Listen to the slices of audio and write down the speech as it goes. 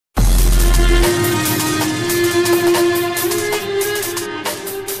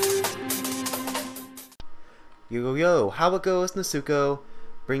Yo, how it goes, Nasuko,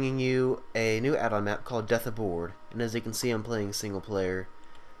 bringing you a new add-on map called Death Aboard. And as you can see, I'm playing single player.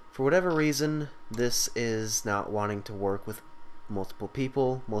 For whatever reason, this is not wanting to work with multiple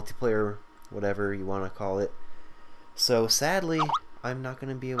people, multiplayer, whatever you want to call it. So sadly, I'm not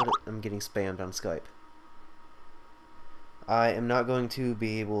going to be able to, I'm getting spammed on Skype. I am not going to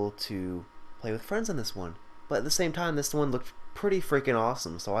be able to play with friends on this one. But at the same time, this one looked pretty freaking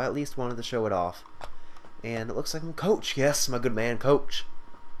awesome, so I at least wanted to show it off. And it looks like I'm Coach. Yes, my good man, Coach.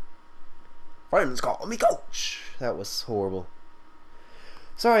 Friends call me Coach. That was horrible.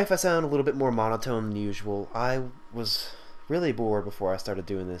 Sorry if I sound a little bit more monotone than usual. I was really bored before I started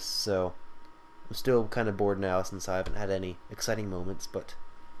doing this, so I'm still kind of bored now since I haven't had any exciting moments, but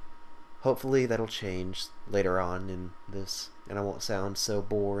hopefully that'll change later on in this, and I won't sound so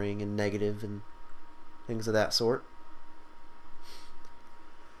boring and negative and things of that sort.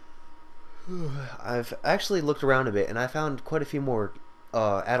 I've actually looked around a bit, and I found quite a few more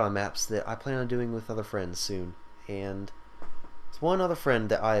add-on maps that I plan on doing with other friends soon. And it's one other friend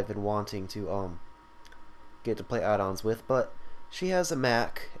that I've been wanting to get to play add-ons with, but she has a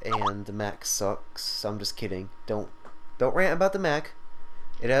Mac, and the Mac sucks. I'm just kidding. Don't rant about the Mac.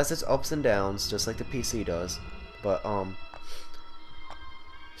 It has its ups and downs, just like the PC does. But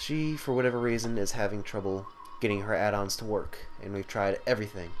she, for whatever reason, is having trouble getting her add-ons to work, and we've tried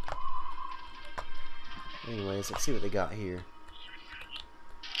everything. Anyways, let's see what they got here.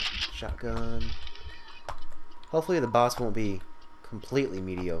 Shotgun. Hopefully the boss won't be completely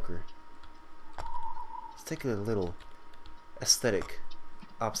mediocre. Let's take a little aesthetic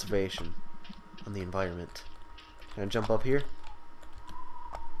observation on the environment. Can I jump up here?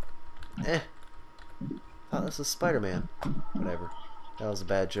 Oh, this is Spider-Man. Whatever. That was a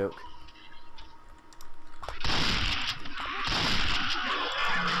bad joke.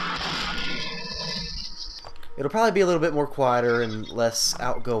 It'll probably be a little bit more quieter and less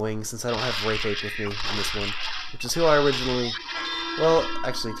outgoing since I don't have Rape Ape with me in this one, which is who I originally, well,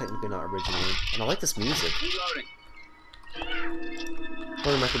 actually technically not originally, and I like this music.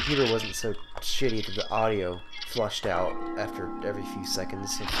 Only my computer wasn't so shitty that the audio flushed out after every few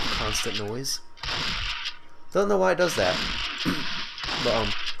seconds of constant noise. Don't know why it does that.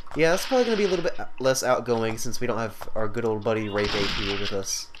 But yeah, it's probably going to be a little bit less outgoing since we don't have our good old buddy Rape Ape here with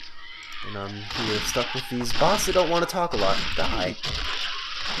us. And I'm here stuck with these bots that don't want to talk a lot. Die.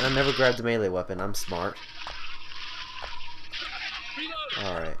 And I never grabbed a melee weapon. I'm smart.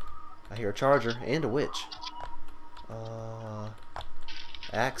 Alright. I hear a charger and a witch.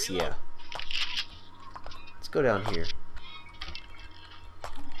 Axe? Yeah. Let's go down here.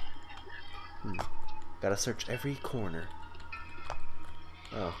 Gotta search every corner.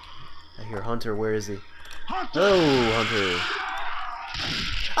 Oh. I hear Hunter. Where is he? Hello, Hunter.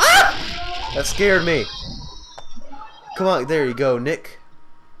 Ah! That scared me. Come on, there you go, Nick.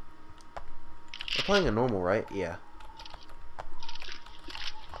 We're playing a normal, right? Yeah.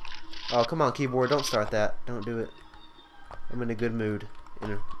 Oh, come on, keyboard, don't start that. Don't do it. I'm in a good mood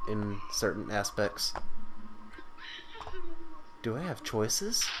in certain aspects. Do I have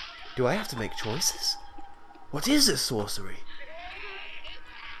choices? Do I have to make choices? What is this sorcery?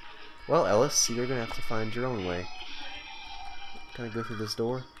 Well, Ellis, you're gonna have to find your own way. Can I go through this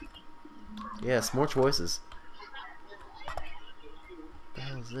door? Yes, more choices. What the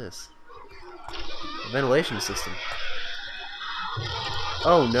hell is this? A ventilation system.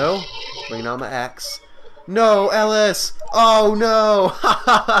 Oh no! Bringing out my axe. No, Ellis! Oh no!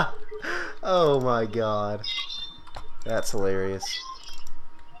 Oh my god. That's hilarious.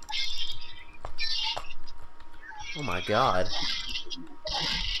 Oh my god.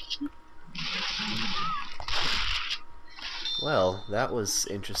 Well, that was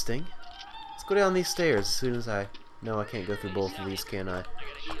interesting. Let's go down these stairs as soon as I know I can't go through both of these, can I?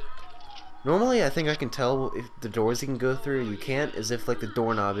 Normally, I think I can tell if the doors you can go through you can't, as if like the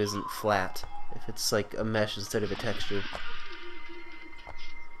doorknob isn't flat. If it's like a mesh instead of a texture.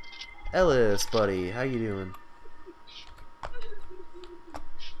 Ellis, buddy, how you doing?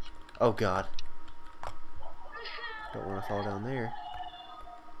 Oh god. Don't want to fall down there.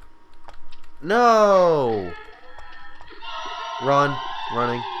 No! Run.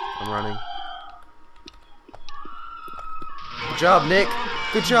 Running. I'm running. Good job, Nick.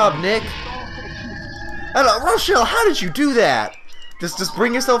 Good job, Nick. Rochelle, how did you do that? Just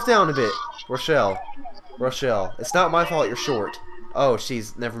bring yourself down a bit. Rochelle. Rochelle. It's not my fault you're short. Oh,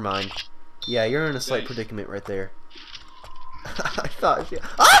 she's... Never mind. Yeah, you're in a slight predicament right there. I thought she...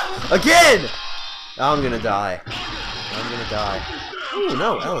 Ah! Again! I'm gonna die. I'm gonna die. Ooh,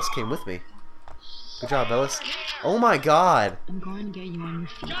 no. Ellis came with me. Good job, Ellis. Oh my god. I'm going to get you on your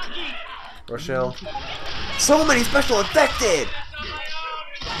feet. Rochelle. So many special infected!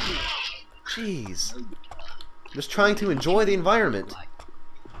 Jeez. Just trying to enjoy the environment.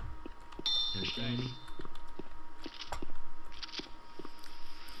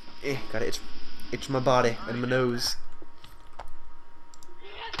 Gotta itch my body and my nose.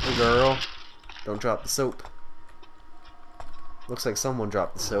 Hey girl, don't drop the soap. Looks like someone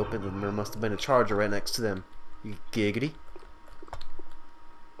dropped the soap and there must have been a charger right next to them. You giggity.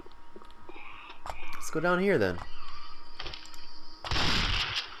 Let's go down here then.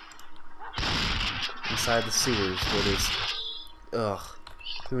 Inside the sewers where there's... ugh.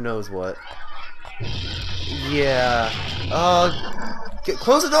 Who knows what. Yeah.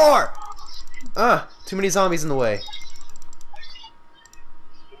 Close the door! Too many zombies in the way.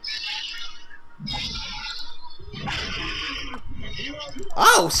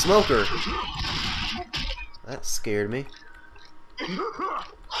 Oh, smoker! That scared me.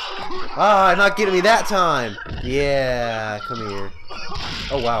 Not getting me that time! Yeah, come here.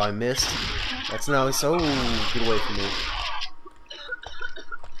 Oh wow, I missed. That's nice. So get away from me.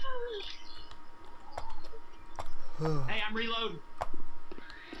 Hey, I'm reloading.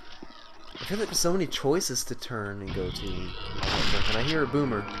 I feel like there's so many choices to turn and go to. And I hear a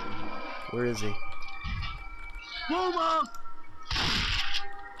boomer. Where is he? Boomer!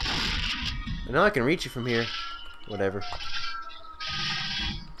 I know I can reach you from here. Whatever.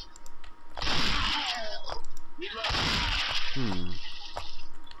 I'm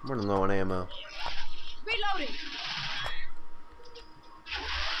running low on ammo. Reloading.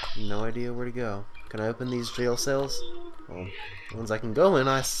 No idea where to go. Can I open these jail cells? Well, the ones I can go in,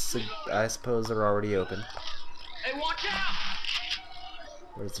 I suppose are already open. Hey, watch out!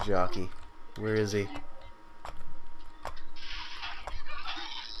 Where's the jockey? Where is he?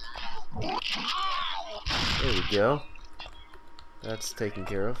 There we go. That's taken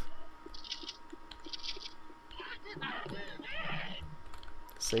care of.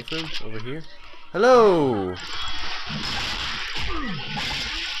 Safe room over here. Hello!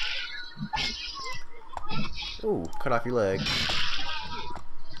 Ooh, cut off your leg.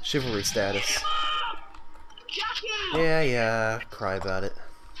 Chivalry status. Yeah, cry about it.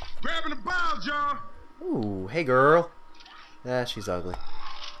 Grabbing the ball, John. Ooh, hey girl. She's ugly.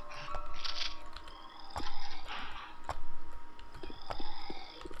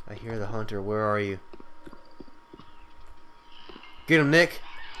 I hear the hunter. Where are you? Get him, Nick.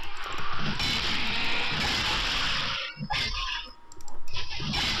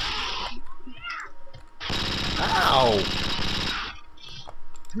 Ow!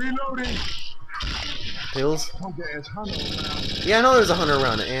 Reloading. Pills? Oh, there's hunter around. Yeah, I know there's a hunter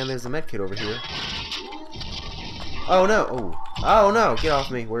around it, and there's a medkit over here. Oh no! Oh no! Get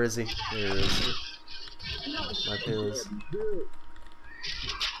off me! Where is he? There he is. My pills.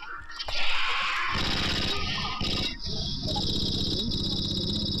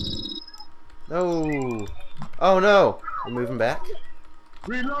 No! Oh no! We're moving back.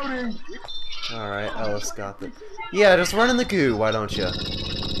 Reloading. Alright, Ellis got the... Yeah, just run in the goo, why don't you?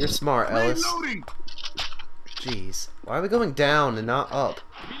 You're smart, Ellis. Reloading. Jeez. Why are we going down and not up?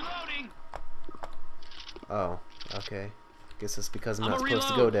 Reloading. Oh, okay. Guess it's because I'm not supposed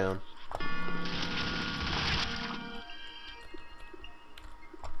to go down.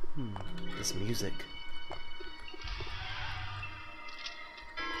 This music.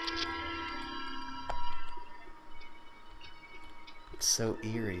 It's so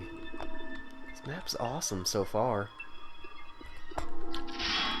eerie. This map's awesome so far.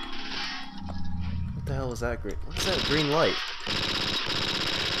 What the hell is that green? What's that green light?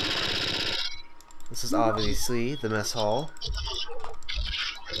 This is obviously the mess hall.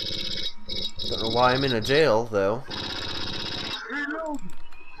 Don't know why I'm in a jail, though.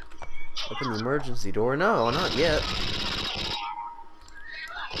 Open the emergency door? No, not yet.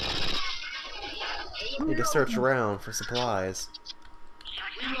 Need to search around for supplies.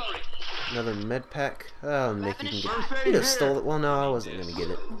 Another med pack. Oh, Nick, you can get it. You just stole it. Well, no, I wasn't gonna get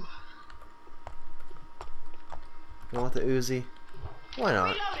it. You want the Uzi? Why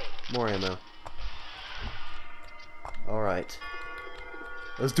not? More ammo. Alright.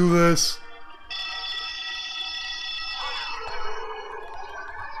 Let's do this!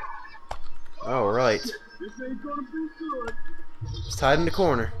 Alright. Just hide in the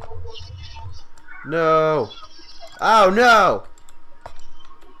corner. No! Oh no!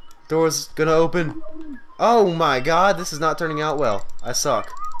 Door's gonna open. Oh my god, this is not turning out well. I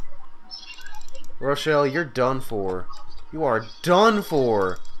suck. Rochelle, you're done for. You are done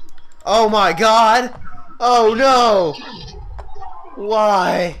for. Oh my god! Oh no!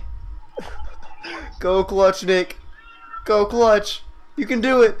 Why? Go clutch, Nick. Go clutch. You can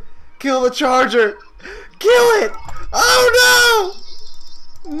do it. Kill the charger. Kill it! Oh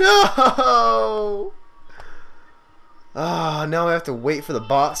no! No! Ah, now I have to wait for the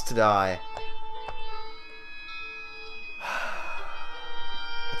boss to die.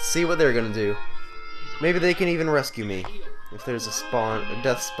 Let's see what they're gonna do. Maybe they can even rescue me if there's a spawn, a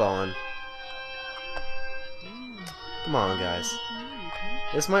death spawn. Come on, guys.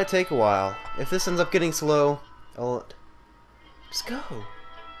 This might take a while. If this ends up getting slow, I'll just go.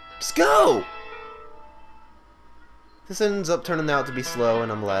 Just go! This ends up turning out to be slow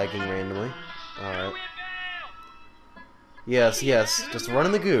and I'm lagging randomly. Alright. Yes, yes. Just run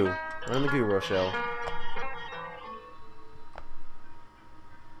in the goo. Run in the goo, Rochelle.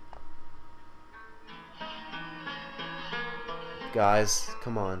 Guys,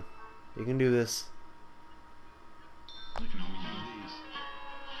 come on. You can do this.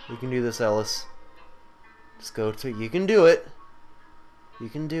 You can do this, Ellis. Just go to... You can do it. You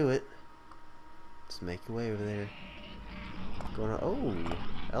can do it. Just make your way over there. Going on... Oh,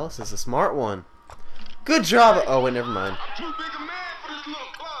 Ellis is a smart one. Good job. Oh, wait, never mind. Too big a man for this little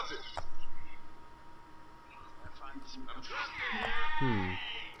closet.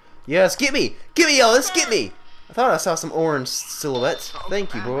 Yes, get me! Get me, Ellis! Get me! I thought I saw some orange silhouettes.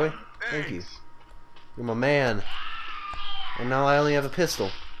 Thank you, boy. Thank you. You're my man. And now I only have a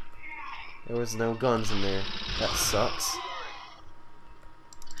pistol. There was no guns in there. That sucks.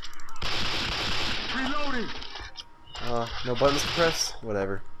 Reloading. No buttons to press?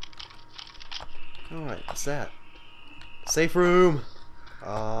 Whatever. Alright, what's that? Safe room!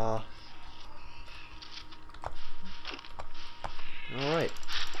 Alright.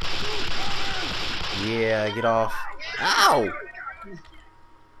 Yeah, get off. Ow!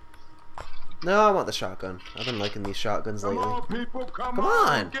 No, I want the shotgun. I've been liking these shotguns lately. Come on, people, come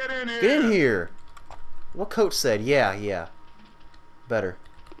on! Get in here. Get in here! What Coach said. Yeah, yeah. Better.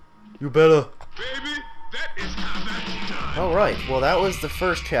 You better. Baby, that is how that's done. Alright, well that was the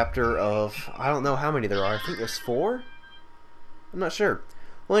first chapter of... I don't know how many there are. I think there's 4? I'm not sure.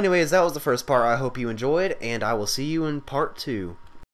 Well anyways, that was the first part. I hope you enjoyed, and I will see you in part 2.